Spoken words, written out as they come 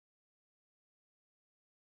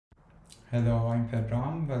Hello, I'm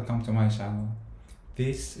Pedram. Welcome to my channel.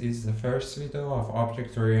 This is the first video of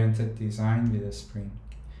object-oriented design with Spring.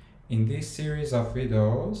 In this series of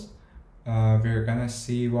videos, we're gonna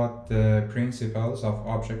see what the principles of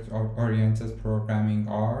object-oriented programming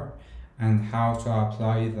are and how to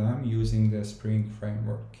apply them using the Spring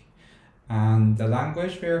framework. And the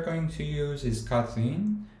language we're going to use is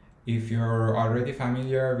Kotlin. If you're already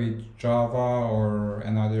familiar with Java or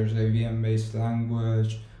another JVM-based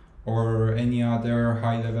language, or any other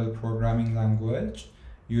high-level programming language,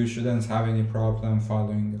 you shouldn't have any problem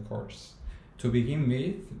following the course. To begin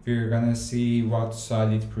with, we're gonna see what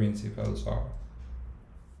solid principles are.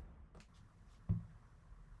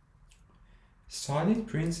 Solid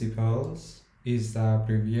principles is the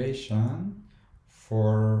abbreviation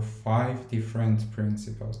for 5 different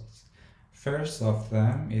principles. First of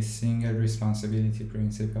them is single responsibility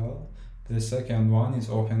principle. The second one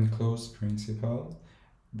is open-close principle.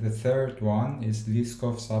 The third one is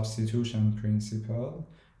Liskov substitution principle.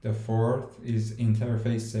 The fourth is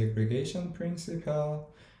interface segregation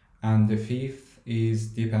principle. And the fifth is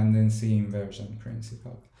dependency inversion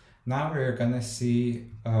principle. Now we're gonna see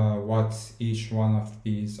what each one of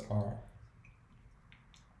these are.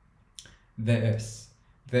 The S.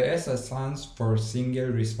 The S stands for single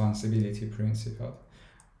responsibility principle,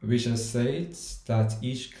 which states that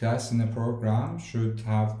each class in a program should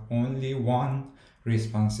have only one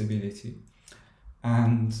responsibility.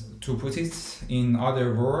 And to put it in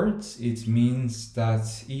other words, it means that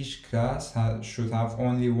each class should have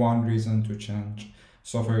only one reason to change.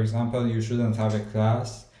 So for example, you shouldn't have a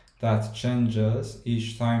class that changes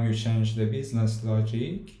each time you change the business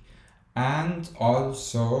logic, and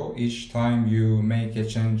also each time you make a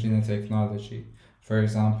change in a technology. For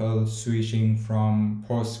example, switching from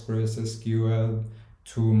PostgreSQL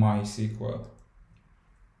to MySQL.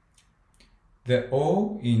 The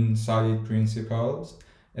O in solid principles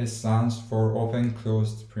stands for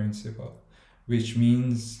open-closed principle, which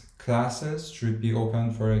means classes should be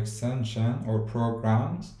open for extension, or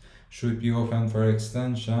programs should be open for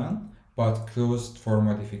extension but closed for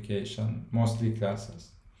modification, mostly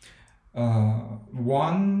classes.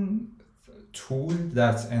 One tool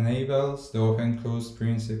that enables the open-closed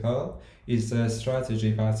principle is the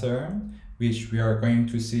strategy pattern, which we are going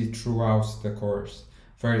to see throughout the course.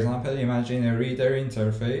 For example, imagine a reader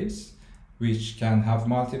interface which can have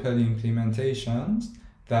multiple implementations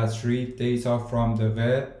that read data from the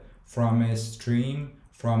web, from a stream,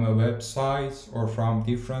 from a website, or from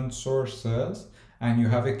different sources, and you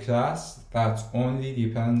have a class that only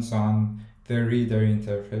depends on the reader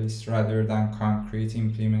interface rather than concrete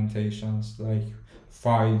implementations like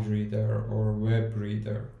file reader or web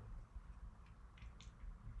reader.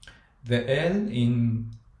 The L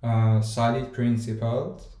in solid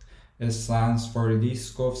principles stands for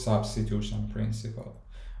Liskov substitution principle,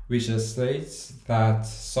 which states that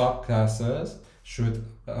subclasses should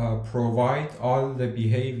provide all the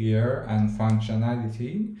behavior and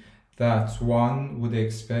functionality that one would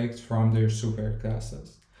expect from their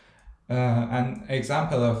superclasses. An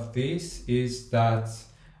example of this is that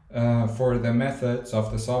for the methods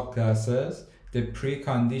of the subclasses, the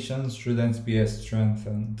preconditions shouldn't be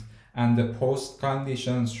strengthened and the post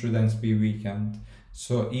conditions shouldn't be weakened.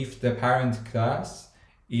 So if the parent class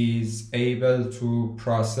is able to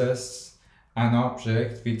process an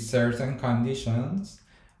object with certain conditions,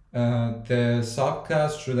 the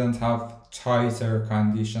subclass shouldn't have tighter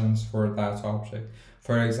conditions for that object.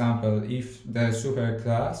 For example, if the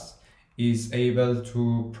superclass is able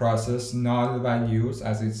to process null values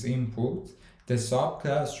as its input, the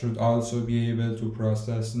subclass should also be able to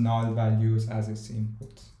process null values as its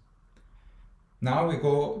input. Now we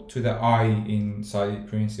go to the I in solid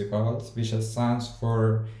principles, which stands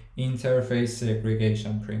for interface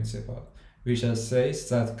segregation principle, which says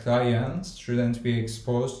that clients shouldn't be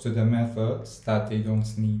exposed to the methods that they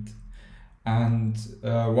don't need. And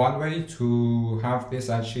one way to have this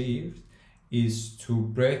achieved is to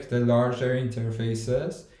break the larger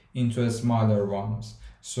interfaces into smaller ones.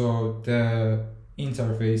 So the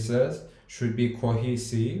interfaces should be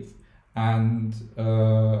cohesive and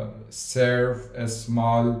serve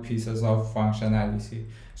small pieces of functionality.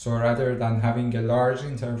 So rather than having a large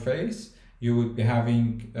interface, you would be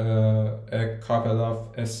having a couple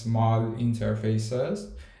of small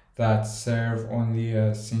interfaces that serve only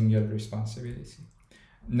a single responsibility.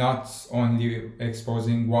 Not only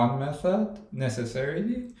exposing one method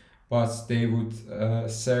necessarily, but they would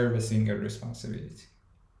serve a single responsibility.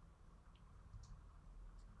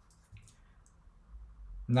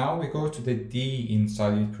 Now we go to the D in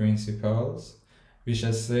solid principles, which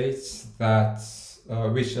states that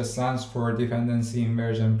which stands for dependency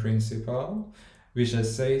inversion principle, which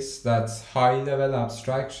says that high-level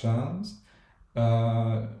abstractions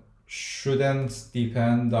shouldn't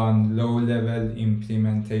depend on low-level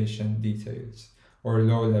implementation details or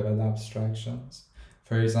low-level abstractions.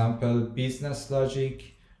 For example, business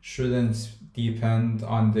logic shouldn't depend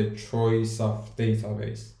on the choice of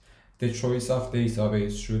database. The choice of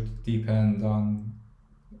database should depend on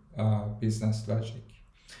business logic.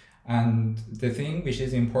 And the thing which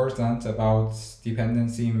is important about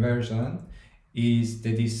dependency inversion is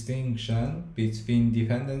the distinction between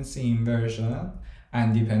dependency inversion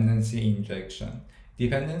and dependency injection.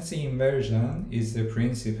 Dependency inversion is the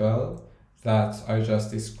principle that I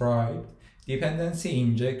just described. Dependency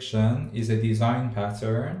injection is a design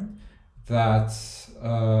pattern that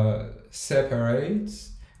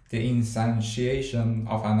separates the instantiation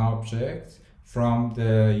of an object from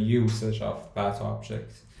the usage of that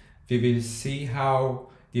object. We will see how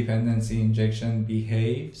dependency injection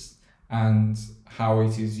behaves and how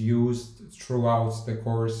it is used throughout the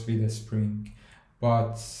course with Spring.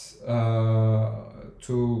 But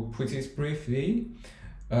to put it briefly,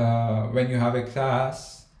 when you have a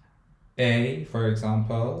class A, for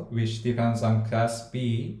example, which depends on class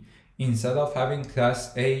B, instead of having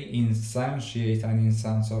class A instantiate an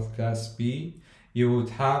instance of class B, you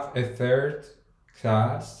would have a third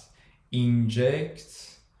class inject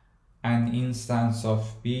an instance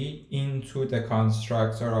of B into the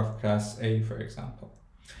constructor of class A, for example.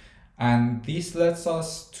 And this lets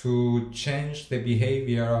us to change the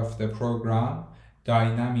behavior of the program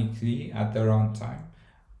dynamically at the runtime,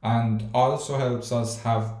 and also helps us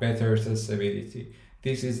have better testability.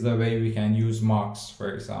 This is the way we can use mocks,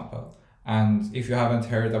 for example. And if you haven't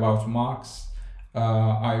heard about mocks,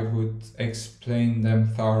 I would explain them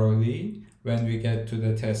thoroughly when we get to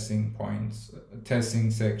the testing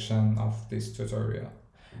section of this tutorial.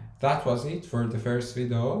 That was it for the first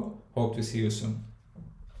video. Hope to see you soon.